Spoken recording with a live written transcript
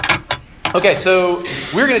Okay, so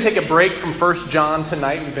we're going to take a break from 1 John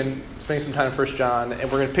tonight. We've been spending some time in 1 John, and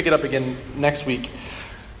we're going to pick it up again next week.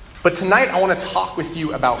 But tonight I want to talk with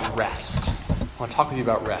you about rest.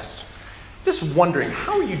 Just wondering,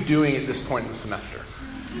 how are you doing at this point in the semester?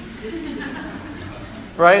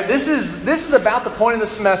 Right? This is about the point in the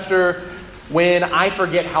semester when I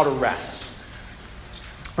forget how to rest.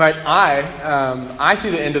 Right, I see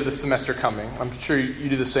the end of the semester coming. I'm sure you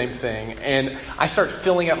do the same thing. And I start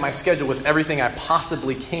filling up my schedule with everything I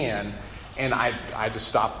possibly can. And I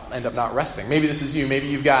just end up not resting. Maybe this is you. Maybe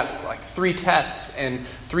you've got like 3 tests and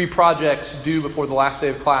 3 projects due before the last day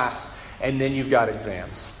of class. And then you've got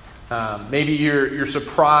exams. Maybe you're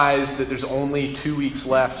surprised that there's only 2 weeks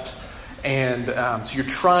left. And so you're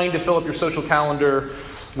trying to fill up your social calendar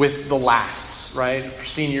with the lasts, right? For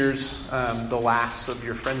seniors, the lasts of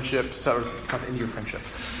your friendships, or not the end of your friendship.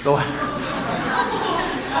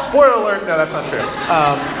 Spoiler alert, no, that's not true.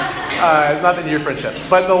 Not the end of your friendships,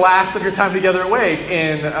 but the last of your time together at Wake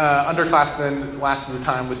in underclassmen, last of the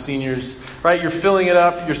time with seniors, right? You're filling it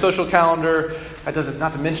up, your social calendar.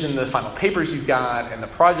 Not to mention the final papers you've got and the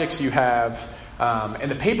projects you have. And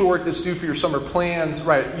the paperwork that's due for your summer plans,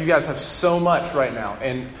 right? You guys have so much right now.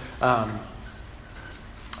 And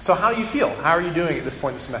so how do you feel? How are you doing at this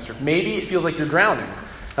point in the semester? Maybe it feels like you're drowning.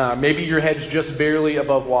 Maybe your head's just barely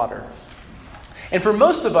above water. And for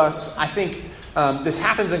most of us, I think this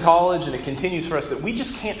happens in college and it continues for us, that we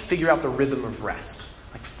just can't figure out the rhythm of rest.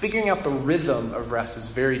 Like figuring out the rhythm of rest is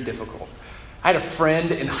very difficult. I had a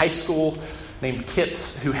friend in high school named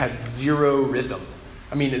Kips who had zero rhythm.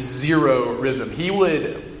 Zero rhythm. He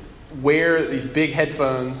would wear these big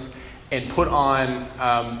headphones and put on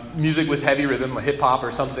music with heavy rhythm, like hip-hop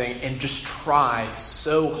or something, and just try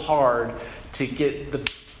so hard to get the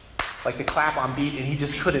clap on beat, and he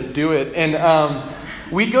just couldn't do it. And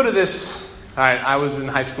we'd go to this... All right, I was in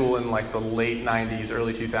high school in like the late 90s,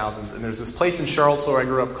 early 2000s, and there's this place in Charlottesville where I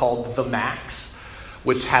grew up called The Max,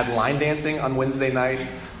 which had line dancing on Wednesday night.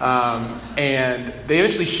 And they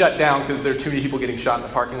eventually shut down because there were too many people getting shot in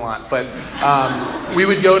the parking lot. But we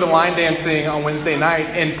would go to line dancing on Wednesday night,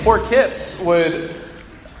 and poor Kips would,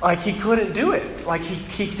 he couldn't do it.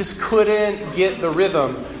 He just couldn't get the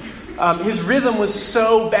rhythm. His rhythm was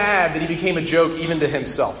so bad that he became a joke even to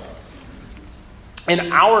himself.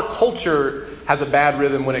 And our culture has a bad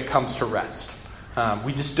rhythm when it comes to rest.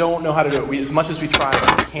 We just don't know how to do it. As much as we try, we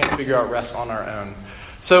just can't figure out rest on our own.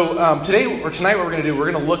 So tonight, what we're going to do,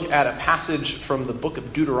 we're going to look at a passage from the book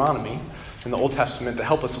of Deuteronomy in the Old Testament to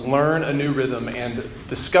help us learn a new rhythm and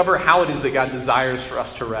discover how it is that God desires for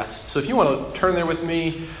us to rest. So if you want to turn there with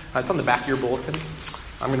me, it's on the back of your bulletin.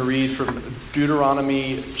 I'm going to read from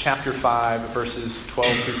Deuteronomy chapter 5, verses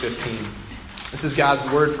 12 through 15. This is God's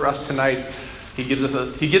word for us tonight. He gives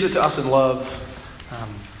it to us in love.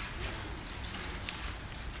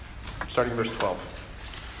 Starting in verse 12.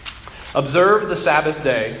 Observe the Sabbath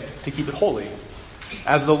day to keep it holy,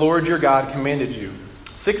 as the Lord your God commanded you.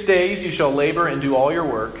 6 days you shall labor and do all your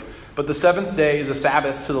work, but the 7th day is a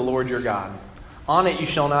Sabbath to the Lord your God. On it you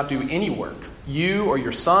shall not do any work, you or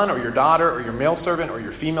your son or your daughter or your male servant or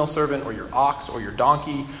your female servant or your ox or your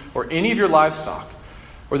donkey or any of your livestock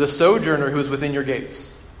or the sojourner who is within your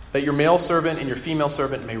gates, that your male servant and your female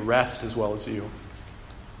servant may rest as well as you.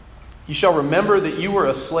 You shall remember that you were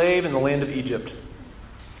a slave in the land of Egypt,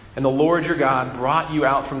 and the Lord your God brought you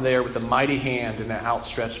out from there with a mighty hand and an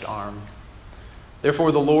outstretched arm.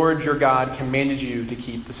 Therefore the Lord your God commanded you to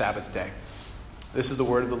keep the Sabbath day. This is the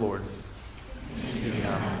word of the Lord.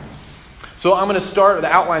 So I'm going to start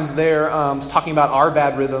the outlines there, talking about our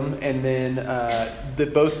bad rhythm, and then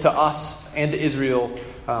that both to us and to Israel,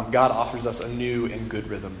 God offers us a new and good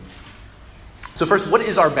rhythm. So first, what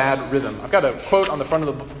is our bad rhythm? I've got a quote on the front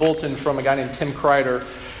of the bulletin from a guy named Tim Kreider,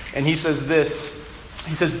 and he says this.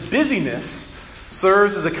 He says, busyness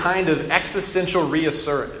serves as a kind of existential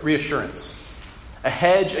reassurance, a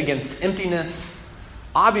hedge against emptiness.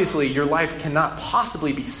 Obviously, your life cannot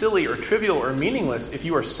possibly be silly or trivial or meaningless if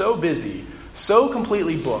you are so busy, so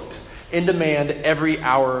completely booked, in demand every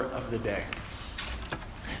hour of the day.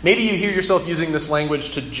 Maybe you hear yourself using this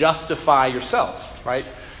language to justify yourself, right?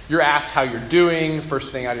 You're asked how you're doing.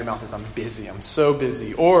 First thing out of your mouth is, I'm busy. I'm so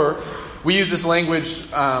busy. Or we use this language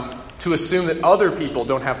to assume that other people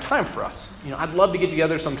don't have time for us. I'd love to get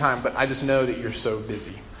together sometime, but I just know that you're so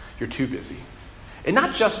busy. You're too busy. And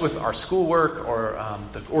not just with our schoolwork or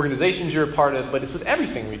the organizations you're a part of, but it's with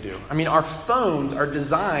everything we do. Our phones are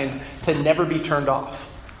designed to never be turned off.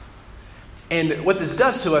 And what this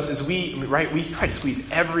does to us is we try to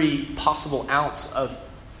squeeze every possible ounce of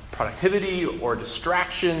productivity or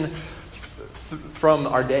distraction from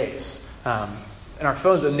our days. and our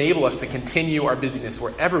phones enable us to continue our busyness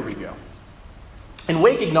wherever we go. And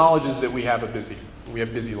Wake acknowledges that we have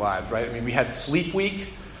busy lives, right? I mean, we had Sleep Week.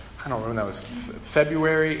 I don't remember when that was,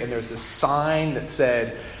 February, and there's this sign that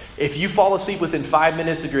said, if you fall asleep within 5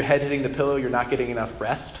 minutes of your head hitting the pillow, you're not getting enough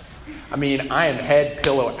rest. I mean, I am head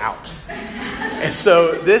pillow out. And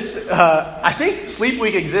so this, I think Sleep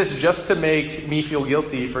Week exists just to make me feel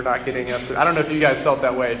guilty for not getting us. I don't know if you guys felt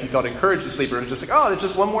that way, if you felt encouraged to sleep, or it was just like, oh, there's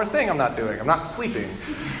just one more thing I'm not doing. I'm not sleeping.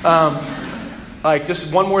 Like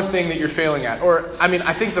just one more thing that you're failing at. Or, I mean,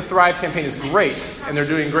 I think the Thrive campaign is great, and they're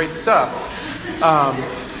doing great stuff.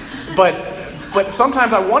 But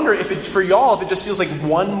sometimes I wonder if it, for y'all, if it just feels like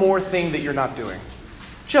one more thing that you're not doing.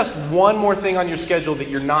 Just one more thing on your schedule that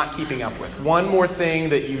you're not keeping up with. One more thing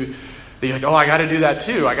that you're like, oh, I got to do that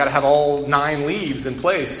too. I got to have all 9 leaves in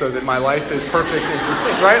place so that my life is perfect and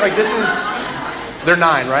succinct, right? Like this is, they're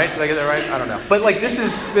 9, right? Did I get that right? I don't know. But like this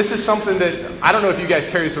is something that, I don't know if you guys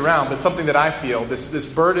carry this around, but something that I feel, this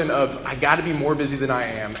burden of, I got to be more busy than I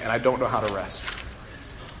am, and I don't know how to rest.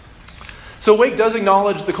 So Wake does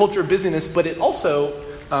acknowledge the culture of busyness, but it also,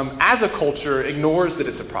 as a culture, ignores that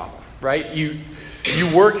it's a problem, right?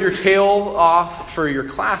 You work your tail off for your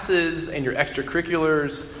classes and your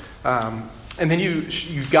extracurriculars, and then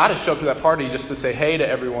you've got to show up to that party just to say hey to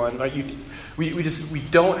everyone. Like we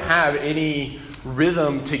don't have any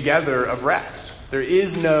rhythm together of rest. There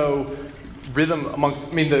is no rhythm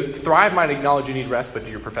amongst. I mean, the Thrive might acknowledge you need rest, but do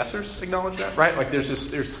your professors acknowledge that? Right? Like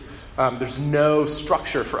there's no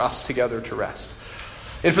structure for us together to rest.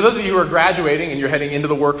 And for those of you who are graduating and you're heading into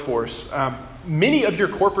the workforce, many of your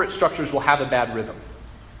corporate structures will have a bad rhythm.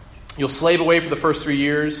 You'll slave away for the first 3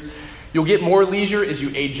 years. You'll get more leisure as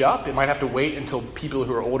you age up. It might have to wait until people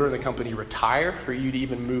who are older in the company retire for you to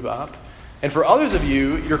even move up. And for others of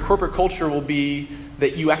you, your corporate culture will be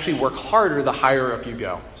that you actually work harder the higher up you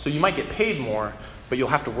go. So you might get paid more, but you'll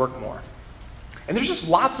have to work more. And there's just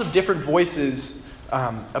lots of different voices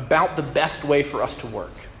about the best way for us to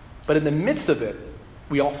work. But in the midst of it,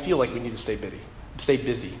 we all feel like we need to stay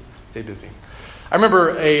busy. I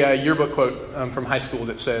remember a yearbook quote from high school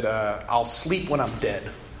that said, I'll sleep when I'm dead.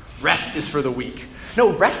 Rest is for the weak.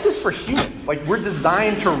 No, rest is for humans. Like, we're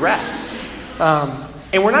designed to rest.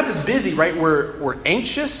 And we're not just busy, right? We're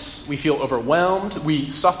anxious. We feel overwhelmed. We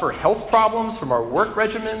suffer health problems from our work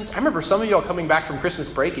regimens. I remember some of y'all coming back from Christmas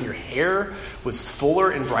break and your hair was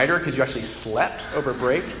fuller and brighter because you actually slept over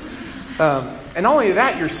break. And not only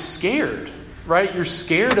that, you're scared, right? You're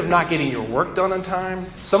scared of not getting your work done on time.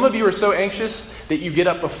 Some of you are so anxious that you get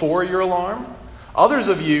up before your alarm. Others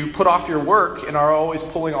of you put off your work and are always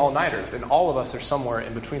pulling all-nighters. And all of us are somewhere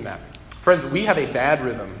in between that. Friends, we have a bad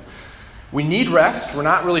rhythm. We need rest. We're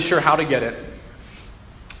not really sure how to get it.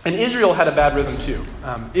 And Israel had a bad rhythm too.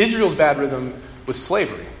 Israel's bad rhythm was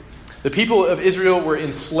slavery. The people of Israel were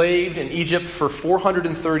enslaved in Egypt for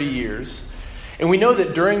 430 years. And we know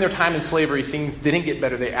that during their time in slavery, things didn't get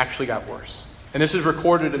better. They actually got worse. And this is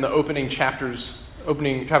recorded in the opening chapters of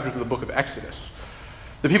the book of Exodus.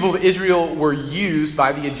 The people of Israel were used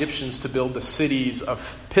by the Egyptians to build the cities of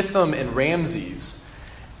Pithom and Ramses.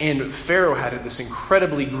 And Pharaoh had this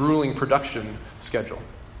incredibly grueling production schedule.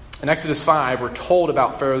 In Exodus 5, we're told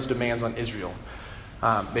about Pharaoh's demands on Israel.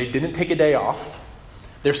 They didn't take a day off.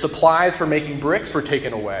 Their supplies for making bricks were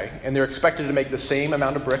taken away, and they're expected to make the same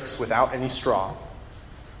amount of bricks without any straw.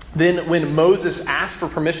 Then when Moses asked for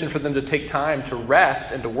permission for them to take time to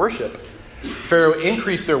rest and to worship, Pharaoh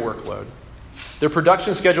increased their workload. Their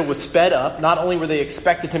production schedule was sped up. Not only were they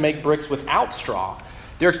expected to make bricks without straw,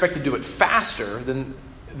 they were expected to do it faster than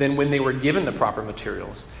when they were given the proper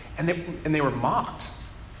materials. And they were mocked.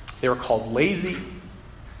 They were called lazy.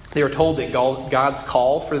 They were told that God's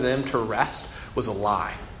call for them to rest was a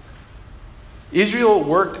lie. Israel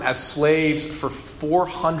worked as slaves for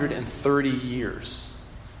 430 years.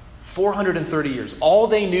 430 years. All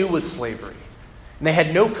they knew was slavery. And they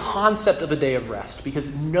had no concept of a day of rest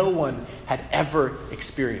because no one had ever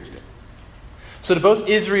experienced it. So to both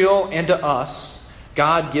Israel and to us,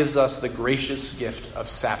 God gives us the gracious gift of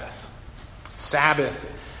Sabbath.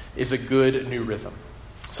 Sabbath is a good new rhythm.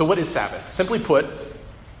 So what is Sabbath? Simply put,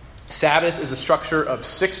 Sabbath is a structure of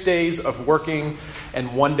 6 days of working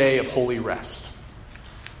and 1 day of holy rest.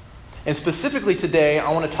 And specifically today,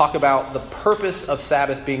 I want to talk about the purpose of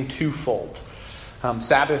Sabbath being twofold.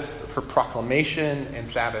 Sabbath for proclamation and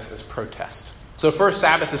Sabbath as protest. So first,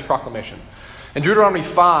 Sabbath is proclamation. In Deuteronomy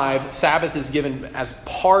 5, Sabbath is given as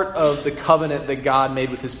part of the covenant that God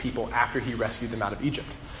made with his people after he rescued them out of Egypt.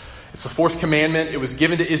 It's the fourth commandment. It was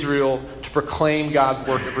given to Israel to proclaim God's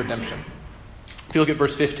work of redemption. If you look at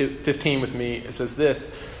verse 15 with me, it says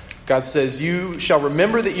this: God says, "You shall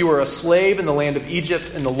remember that you were a slave in the land of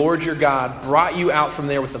Egypt, and the Lord your God brought you out from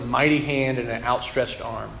there with a mighty hand and an outstretched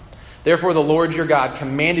arm. Therefore the Lord your God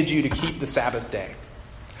commanded you to keep the Sabbath day."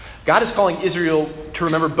 God is calling Israel to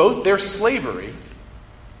remember both their slavery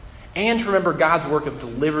and to remember God's work of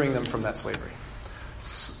delivering them from that slavery.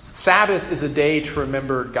 Sabbath is a day to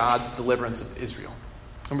remember God's deliverance of Israel.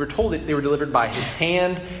 And we're told that they were delivered by his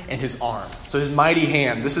hand and his arm. So his mighty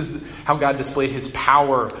hand, this is how God displayed his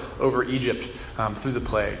power over Egypt through the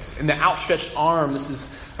plagues. And the outstretched arm, this is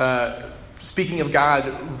speaking of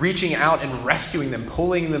God reaching out and rescuing them,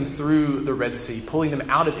 pulling them through the Red Sea, pulling them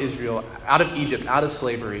out of Israel, out of Egypt, out of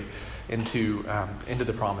slavery into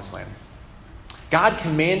the Promised Land. God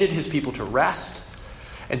commanded his people to rest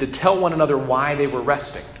and to tell one another why they were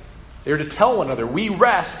resting. They were to tell one another, we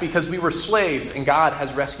rest because we were slaves and God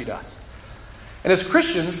has rescued us. And as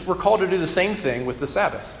Christians, we're called to do the same thing with the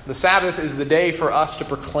Sabbath. The Sabbath is the day for us to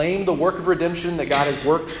proclaim the work of redemption that God has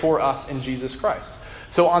worked for us in Jesus Christ.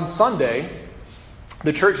 So on Sunday,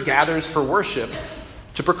 the church gathers for worship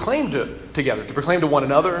to proclaim together, to proclaim to one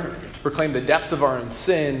another, to proclaim the depths of our own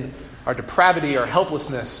sin, our depravity, our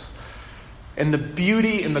helplessness, and the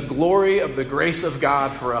beauty and the glory of the grace of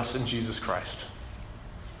God for us in Jesus Christ.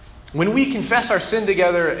 When we confess our sin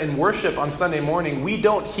together and worship on Sunday morning, we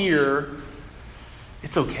don't hear,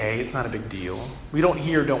 "It's okay, it's not a big deal." We don't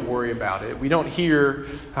hear, "Don't worry about it." We don't hear,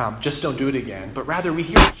 "Just don't do it again." But rather, we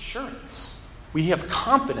hear assurance. We have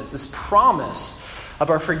confidence, this promise of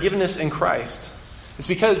our forgiveness in Christ. It's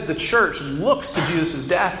because the church looks to Jesus'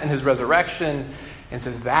 death and his resurrection and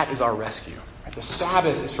says, that is our rescue. The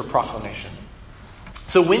Sabbath is for proclamation.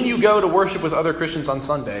 So when you go to worship with other Christians on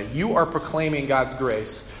Sunday, you are proclaiming God's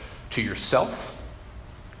grace to yourself.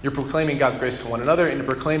 You're proclaiming God's grace to one another, and you're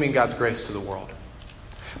proclaiming God's grace to the world.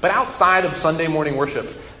 But outside of Sunday morning worship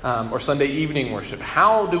or Sunday evening worship,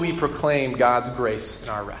 how do we proclaim God's grace in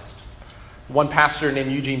our rest? One pastor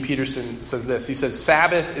named Eugene Peterson says this. He says,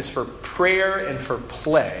 "Sabbath is for prayer and for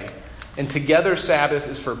play, and together Sabbath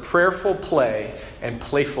is for prayerful play and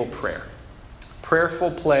playful prayer."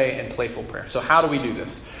 Prayerful play and playful prayer. So how do we do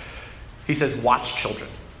this? He says, watch children.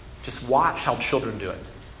 Just watch how children do it.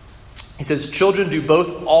 He says, children do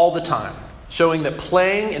both all the time, showing that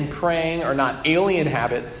playing and praying are not alien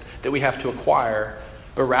habits that we have to acquire,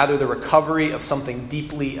 but rather the recovery of something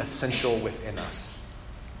deeply essential within us.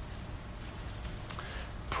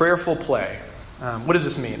 Prayerful play. What does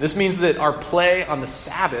this mean? This means that our play on the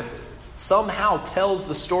Sabbath somehow tells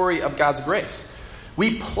the story of God's grace.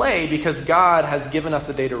 We play because God has given us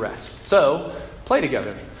a day to rest. So, play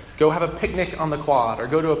together. Go have a picnic on the quad, or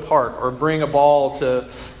go to a park, or bring a ball to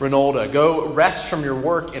Ronalda. Go rest from your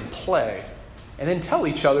work and play. And then tell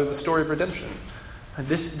each other the story of redemption. And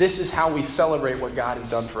this is how we celebrate what God has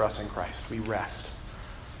done for us in Christ. We rest.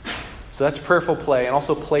 So that's prayerful play, and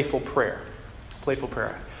also playful prayer. Playful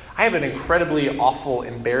prayer. I have an incredibly awful,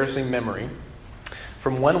 embarrassing memory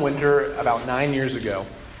from one winter about 9 years ago.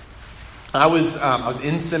 I was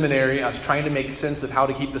in seminary. I was trying to make sense of how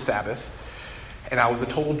to keep the Sabbath, and I was a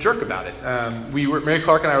total jerk about it. Mary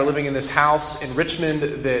Clark and I were living in this house in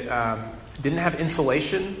Richmond that didn't have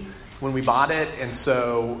insulation when we bought it, and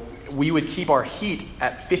so we would keep our heat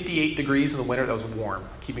at 58 degrees in the winter. That was warm,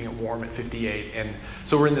 keeping it warm at 58. And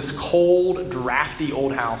so we're in this cold, drafty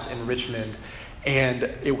old house in Richmond, and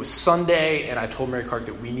it was Sunday, and I told Mary Clark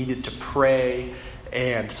that we needed to pray.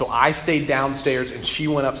 And so I stayed downstairs and she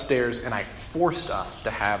went upstairs, and I forced us to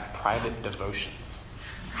have private devotions.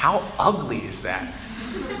 How ugly is that?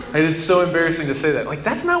 It is so embarrassing to say that. Like,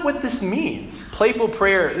 that's not what this means. Playful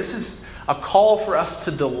prayer, this is a call for us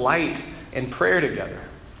to delight in prayer together.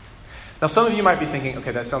 Now, some of you might be thinking,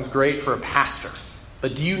 okay, that sounds great for a pastor,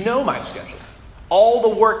 but do you know my schedule? All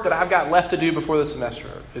the work that I've got left to do before the semester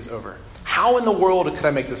is over. How in the world could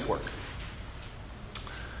I make this work?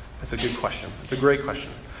 That's a good question. It's a great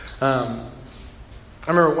question. I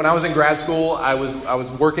remember when I was in grad school, I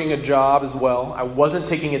was working a job as well. I wasn't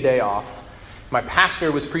taking a day off. My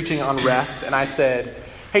pastor was preaching on rest, and I said,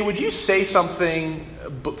 "Hey, would you say something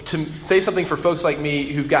for folks like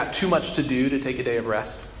me who've got too much to do to take a day of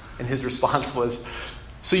rest?" And his response was,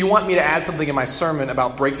 "So you want me to add something in my sermon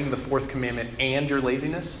about breaking the fourth commandment and your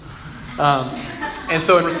laziness?" And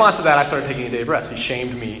so in response to that, I started taking a day of rest. He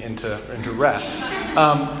shamed me into rest.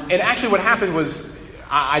 And actually what happened was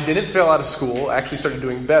I didn't fail out of school. I actually started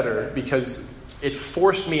doing better because it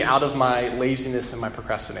forced me out of my laziness and my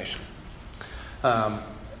procrastination.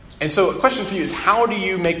 And so a question for you is, how do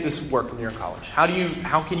you make this work when you're in college?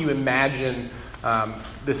 How can you imagine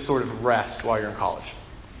this sort of rest while you're in college?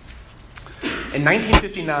 In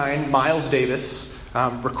 1959, Miles Davis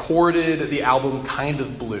recorded the album Kind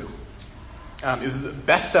of Blue. It was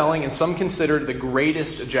best-selling and some considered the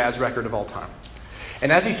greatest jazz record of all time.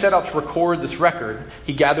 And as he set out to record this record,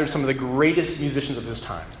 he gathered some of the greatest musicians of his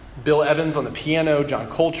time. Bill Evans on the piano, John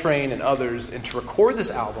Coltrane, and others. And to record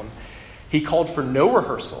this album, he called for no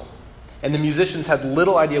rehearsal, and the musicians had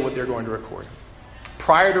little idea what they were going to record.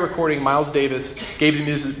 Prior to recording, Miles Davis gave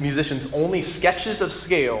the musicians only sketches of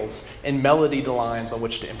scales and melody lines on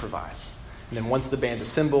which to improvise. And then once the band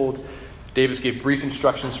assembled, Davis gave brief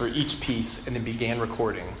instructions for each piece and then began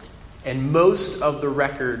recording. And most of the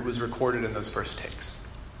record was recorded in those first takes.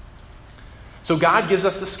 So God gives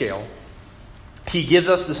us the scale. He gives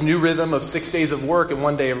us this new rhythm of 6 days of work and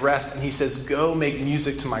 1 day of rest, and he says, go make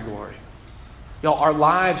music to my glory. Y'all, our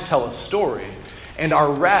lives tell a story, and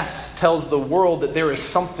our rest tells the world that there is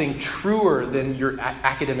something truer than your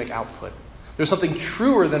academic output. There's something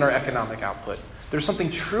truer than our economic output. There's something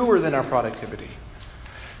truer than our productivity.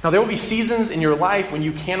 Now, there will be seasons in your life when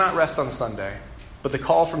you cannot rest on Sunday, but the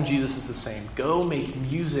call from Jesus is the same. Go make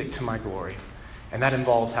music to my glory. And that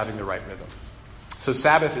involves having the right rhythm. So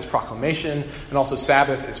Sabbath is proclamation, and also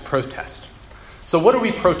Sabbath is protest. So what are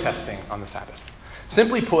we protesting on the Sabbath?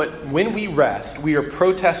 Simply put, when we rest, we are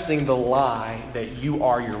protesting the lie that you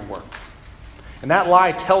are your work. And that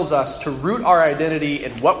lie tells us to root our identity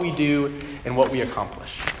in what we do and what we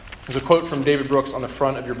accomplish. There's a quote from David Brooks on the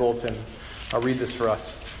front of your bulletin. I'll read this for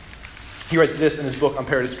us. He writes this in his book on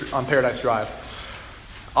Paradise Drive.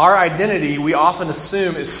 Our identity, we often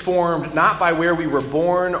assume, is formed not by where we were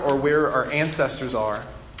born or where our ancestors are.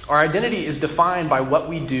 Our identity is defined by what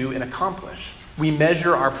we do and accomplish. We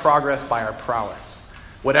measure our progress by our prowess.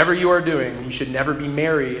 Whatever you are doing, you should never be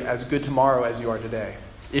merry as good tomorrow as you are today.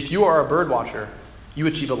 If you are a bird watcher, you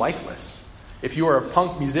achieve a life list. If you are a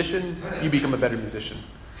punk musician, you become a better musician.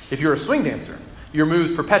 If you're a swing dancer, your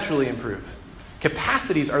moves perpetually improve.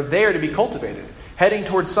 Capacities are there to be cultivated, heading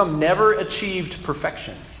towards some never-achieved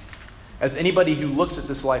perfection. As anybody who looks at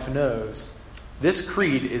this life knows, this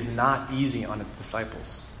creed is not easy on its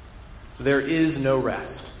disciples. There is no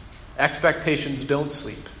rest. Expectations don't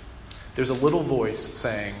sleep. There's a little voice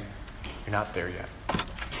saying, you're not there yet.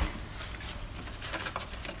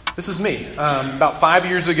 This was me. About 5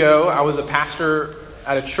 years ago, I was a pastor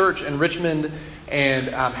at a church in Richmond and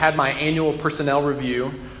had my annual personnel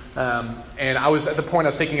review. And I was at the point I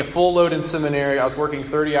was taking a full load in seminary. I was working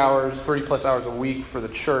 30 plus hours a week for the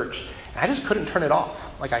church. And I just couldn't turn it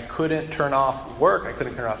off. Like, I couldn't turn off work. I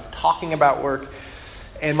couldn't turn off talking about work.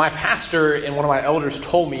 And my pastor and one of my elders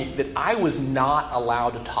told me that I was not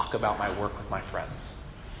allowed to talk about my work with my friends.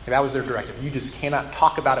 And that was their directive. You just cannot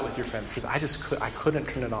talk about it with your friends, because I couldn't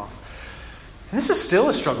turn it off. And this is still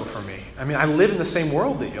a struggle for me. I mean, I live in the same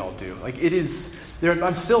world that y'all do. Like, it is,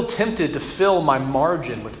 I'm still tempted to fill my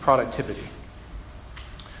margin with productivity.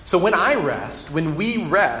 So when we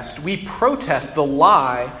rest, we protest the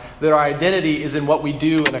lie that our identity is in what we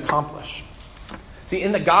do and accomplish. See,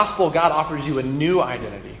 in the gospel, God offers you a new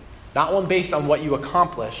identity, not one based on what you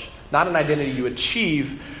accomplish, not an identity you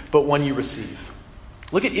achieve, but one you receive.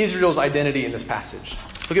 Look at Israel's identity in this passage.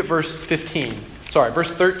 Look at verse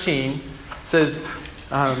 13 says,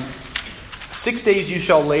 6 days you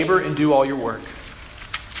shall labor and do all your work.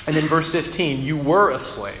 And then verse 15, you were a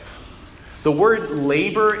slave. The word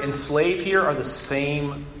labor and slave here are the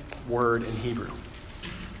same word in Hebrew.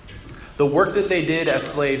 The work that they did as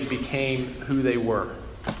slaves became who they were.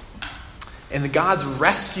 And the God's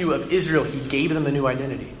rescue of Israel, he gave them a new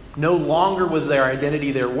identity. No longer was their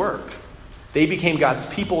identity their work. They became God's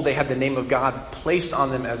people. They had the name of God placed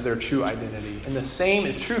on them as their true identity. And the same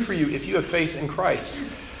is true for you if you have faith in Christ.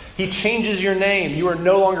 He changes your name. You are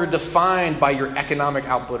no longer defined by your economic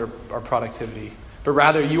output or productivity, but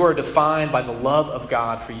rather you are defined by the love of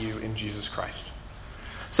God for you in Jesus Christ.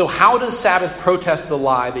 So how does Sabbath protest the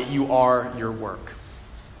lie that you are your work?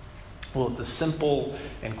 Well, it's a simple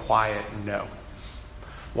and quiet no.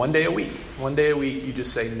 1 day a week, you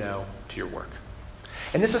just say no to your work.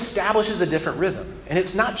 And this establishes a different rhythm. And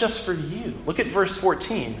it's not just for you. Look at verse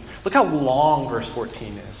 14. Look how long verse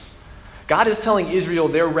 14 is. God is telling Israel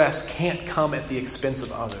their rest can't come at the expense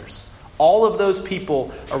of others. All of those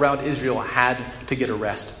people around Israel had to get a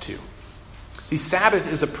rest too. See,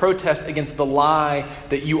 Sabbath is a protest against the lie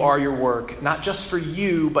that you are your work, not just for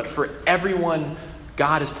you, but for everyone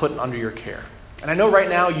God has put under your care. And I know right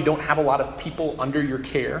now you don't have a lot of people under your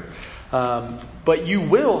care, but you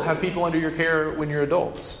will have people under your care when you're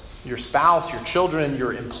adults. Your spouse, your children,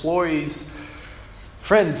 your employees.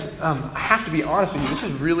 Friends, I have to be honest with you, this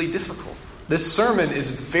is really difficult. This sermon is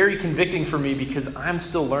very convicting for me because I'm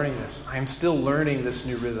still learning this. I'm still learning this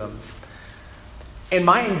new rhythm. And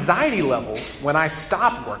my anxiety levels, when I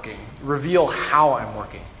stop working, reveal how I'm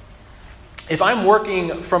working. If I'm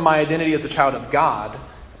working from my identity as a child of God,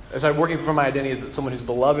 as I'm working from my identity as someone who's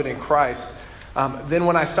beloved in Christ, then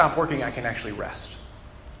when I stop working, I can actually rest.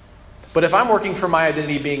 But if I'm working from my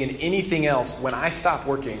identity being in anything else, when I stop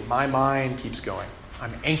working, my mind keeps going.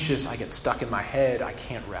 I'm anxious, I get stuck in my head, I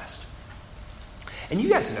can't rest. And you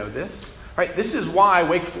guys know this, right? This is why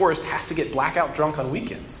Wake Forest has to get blackout drunk on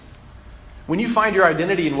weekends. When you find your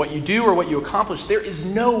identity in what you do or what you accomplish, there is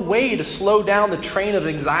no way to slow down the train of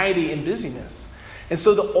anxiety and busyness. And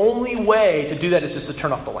so the only way to do that is just to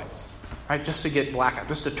turn off the lights, right? Just to get blackout,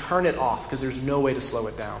 just to turn it off, because there's no way to slow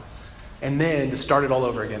it down. And then to start it all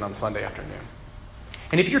over again on Sunday afternoon.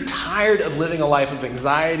 And if you're tired of living a life of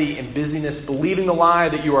anxiety and busyness, believing the lie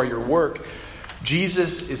that you are your work,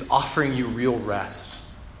 Jesus is offering you real rest.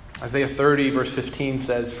 Isaiah 30, verse 15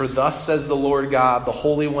 says, "For thus says the Lord God, the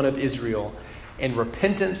Holy One of Israel, in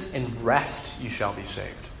repentance and rest you shall be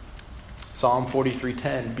saved." Psalm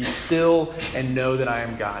 43:10, "Be still and know that I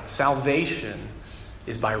am God." Salvation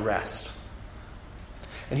is by rest.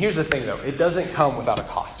 And here's the thing, though. It doesn't come without a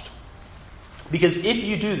cost. Because if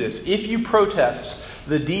you do this, if you protest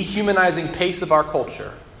the dehumanizing pace of our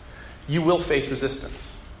culture, you will face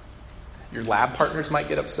resistance. Your lab partners might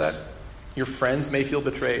get upset. Your friends may feel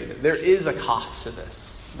betrayed. There is a cost to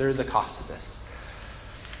this. There is a cost to this.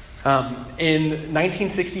 In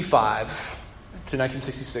 1965 to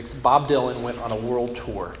 1966, Bob Dylan went on a world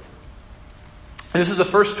tour. And this is the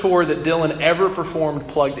first tour that Dylan ever performed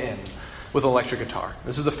plugged in with an electric guitar.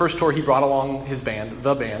 This is the first tour he brought along his band,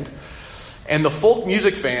 the band. And the folk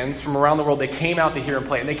music fans from around the world, they came out to hear him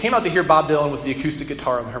play. And they came out to hear Bob Dylan with the acoustic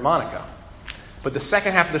guitar and the harmonica. But the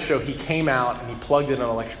second half of the show, he came out and he plugged in an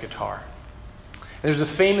electric guitar. And there's a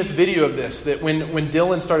famous video of this, that when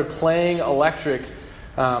Dylan started playing electric,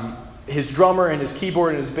 his drummer and his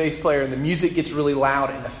keyboard and his bass player, and the music gets really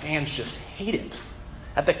loud, and the fans just hate it.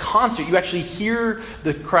 At the concert, you actually hear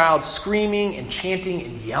the crowd screaming and chanting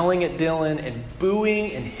and yelling at Dylan and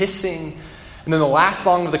booing and hissing. And then the last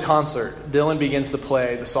song of the concert, Dylan begins to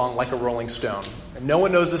play the song "Like a Rolling Stone." And no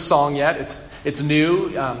one knows this song yet. It's new.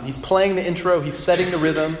 He's playing the intro. He's setting the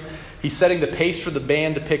rhythm. He's setting the pace for the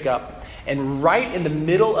band to pick up. And right in the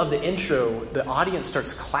middle of the intro, the audience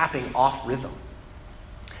starts clapping off rhythm.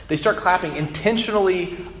 They start clapping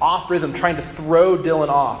intentionally off rhythm, trying to throw Dylan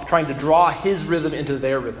off, trying to draw his rhythm into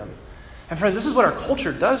their rhythm. And friends, this is what our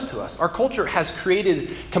culture does to us. Our culture has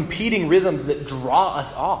created competing rhythms that draw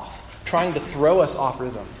us off, trying to throw us off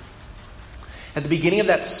rhythm. At the beginning of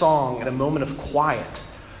that song, in a moment of quiet,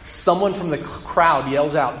 someone from the crowd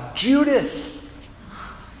yells out, "Judas!"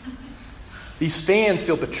 These fans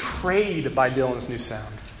feel betrayed by Dylan's new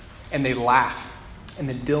sound, and they laugh. And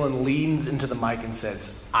then Dylan leans into the mic and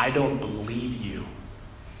says, "I don't believe you.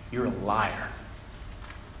 You're a liar."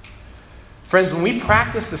 Friends, when we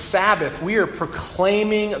practice the Sabbath, we are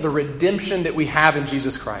proclaiming the redemption that we have in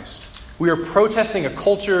Jesus Christ. We are protesting a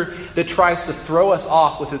culture that tries to throw us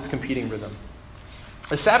off with its competing rhythm.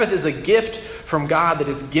 The Sabbath is a gift from God that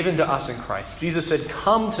is given to us in Christ. Jesus said,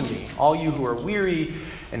 "Come to me, all you who are weary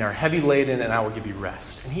and are heavy laden, and I will give you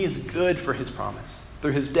rest." And he is good for his promise.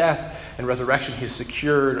 Through his death and resurrection, he has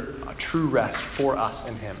secured a true rest for us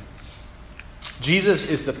in him. Jesus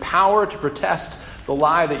is the power to protest the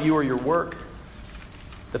lie that you are your work,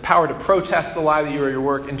 the power to protest the lie that you are your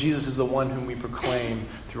work, and Jesus is the one whom we proclaim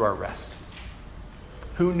through our rest.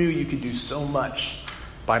 Who knew you could do so much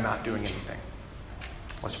by not doing anything?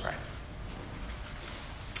 Let's pray.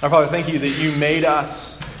 Our Father, thank you that you made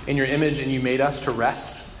us in your image and you made us to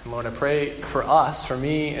rest. And Lord, I pray for us, for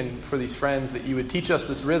me, and for these friends that you would teach us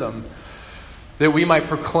this rhythm, that we might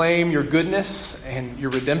proclaim your goodness and your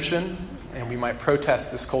redemption, and we might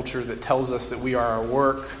protest this culture that tells us that we are our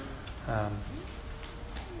work.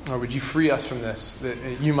 Or would you free us from this, that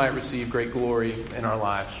you might receive great glory in our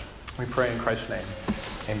lives? We pray in Christ's name.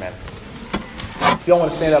 Amen. If y'all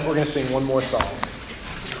want to stand up, we're going to sing one more song.